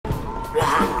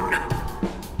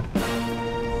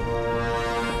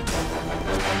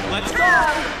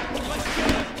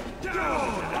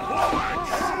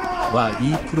와,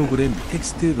 이 프로그램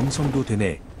텍스트 음성도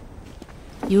되네.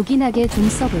 요긴하게 좀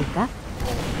써볼까?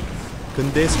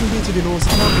 근데 성비지리노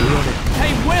산업위원회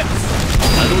Hey, whips!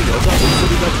 나도 여자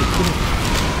목소리가 좋긴 해.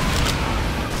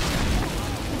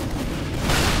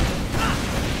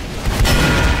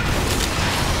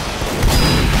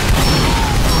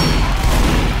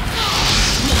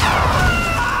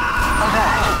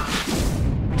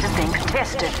 Is being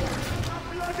contested.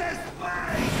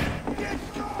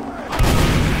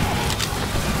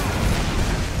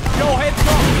 Yo, heads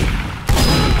up!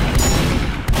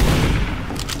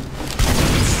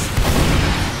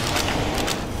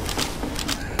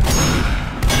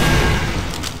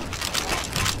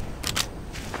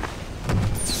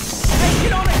 Hey,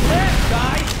 get on the ground,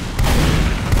 guys!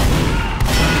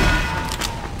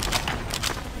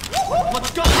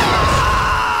 Let's go!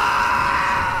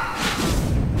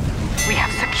 We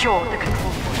have secured the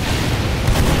control point.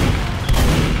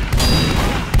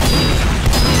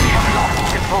 We have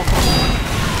lost control point.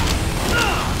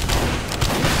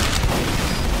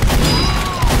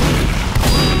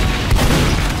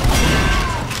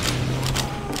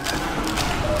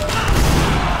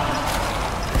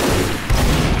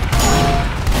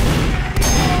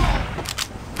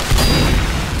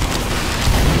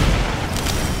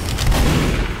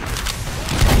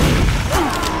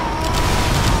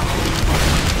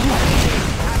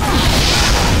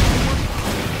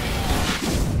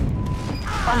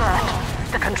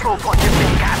 Alert! The control point has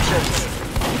been captured.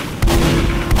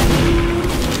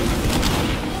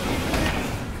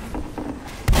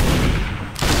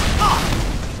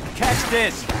 Catch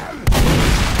this!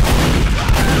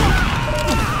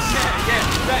 Yeah,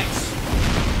 thanks.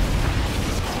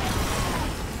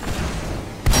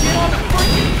 Get on the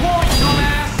freaking point,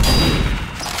 dumbass!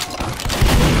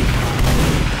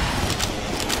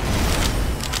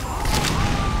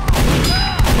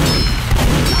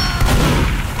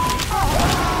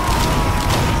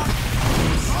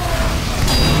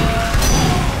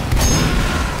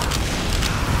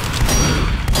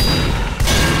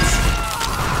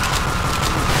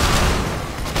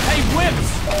 Hey,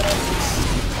 whips!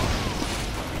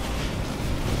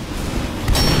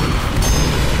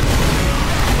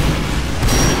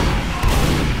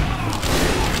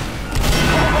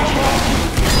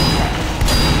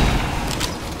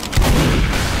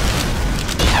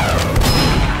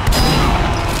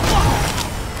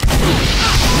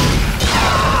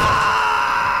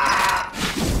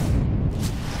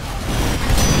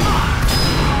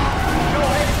 Yo,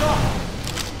 heads up!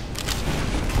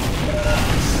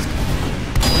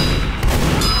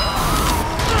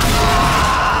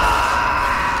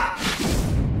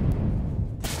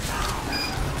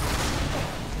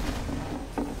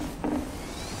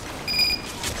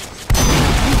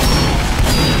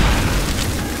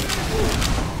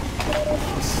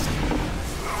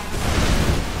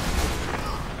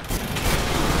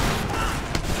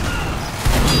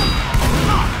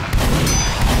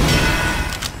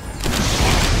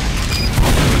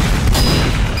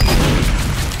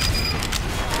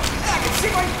 I can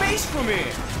see my face from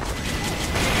here!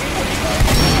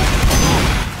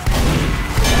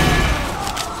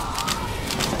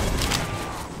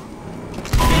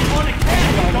 Get on the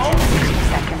can, go! 60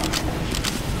 seconds.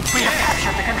 We have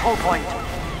captured the control point.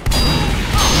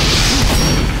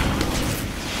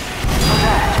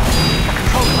 Alert! The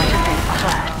control point has been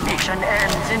alert. Mission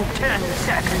ends in 10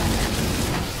 seconds.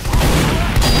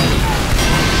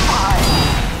 5,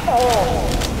 4,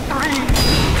 3,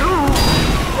 2,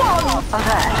 1.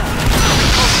 Alert!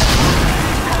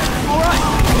 Alright!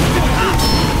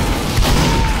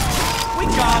 We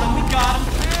got him, we got him!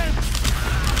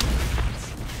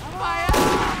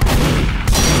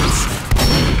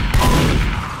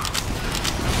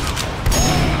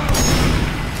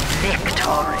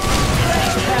 Victory.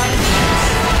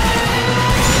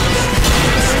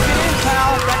 Get in,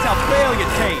 pal! That's how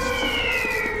failure tastes!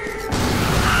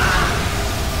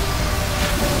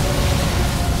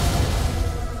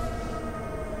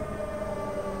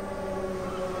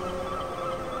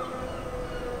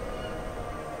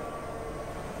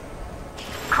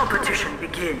 Competition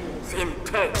begins in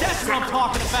 10 That's what I'm seconds.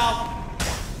 talking about!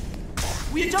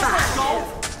 Will you just let go?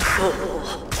 4,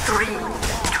 3, 2,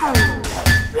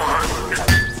 1.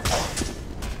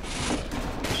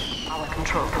 Our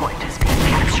control point has been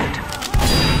captured.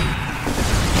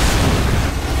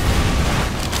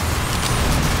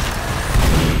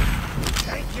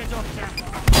 Thank you, Doctor.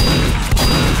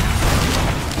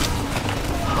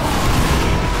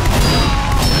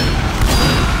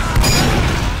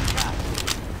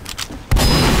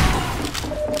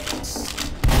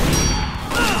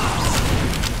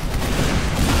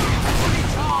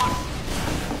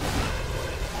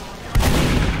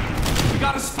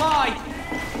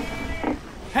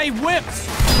 whips!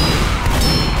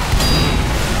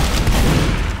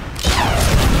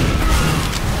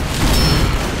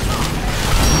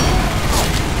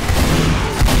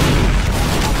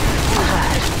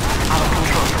 Our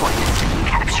control point is being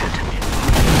captured.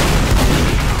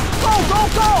 Go, go,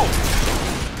 go!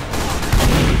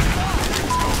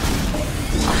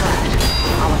 Alert.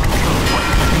 Our control point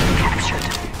is being captured.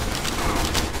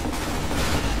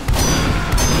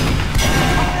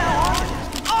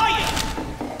 Are you?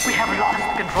 We have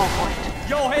lost control point.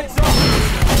 Yo, heads up!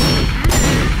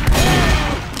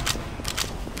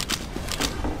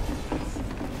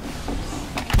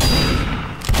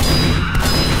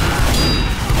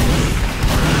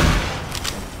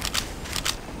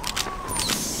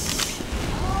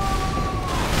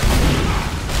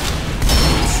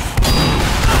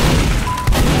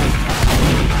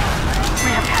 We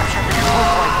have captured the control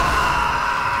point.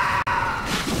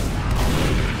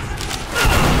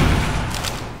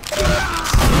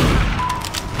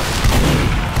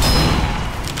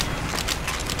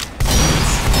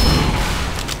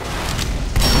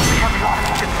 We have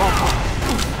lost control point.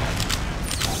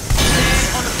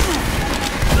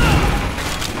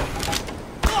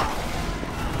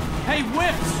 Hey,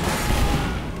 whips!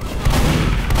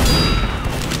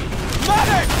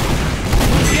 Medic!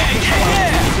 Yeah, yeah,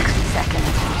 yeah! 60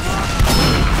 seconds.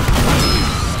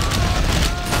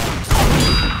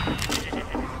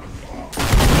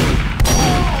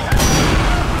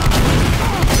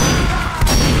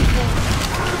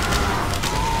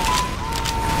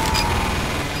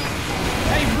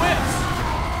 Hey, whips!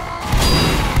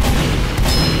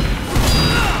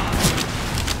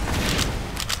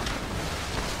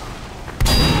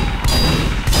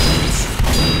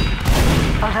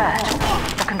 Alert.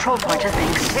 The control point is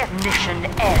being set. Mission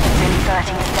ends in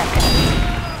 30 seconds.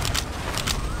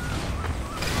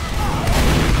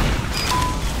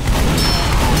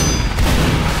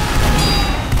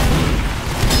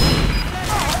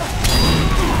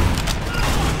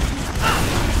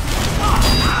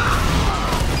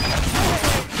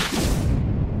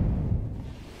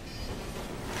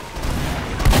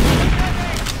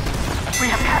 We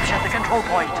have captured the control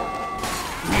point.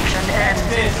 Mission ends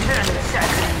in 10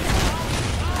 seconds.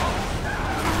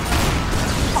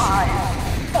 5,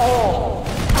 4,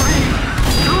 3,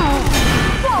 2,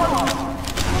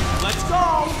 1. Let's go!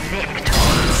 Victory.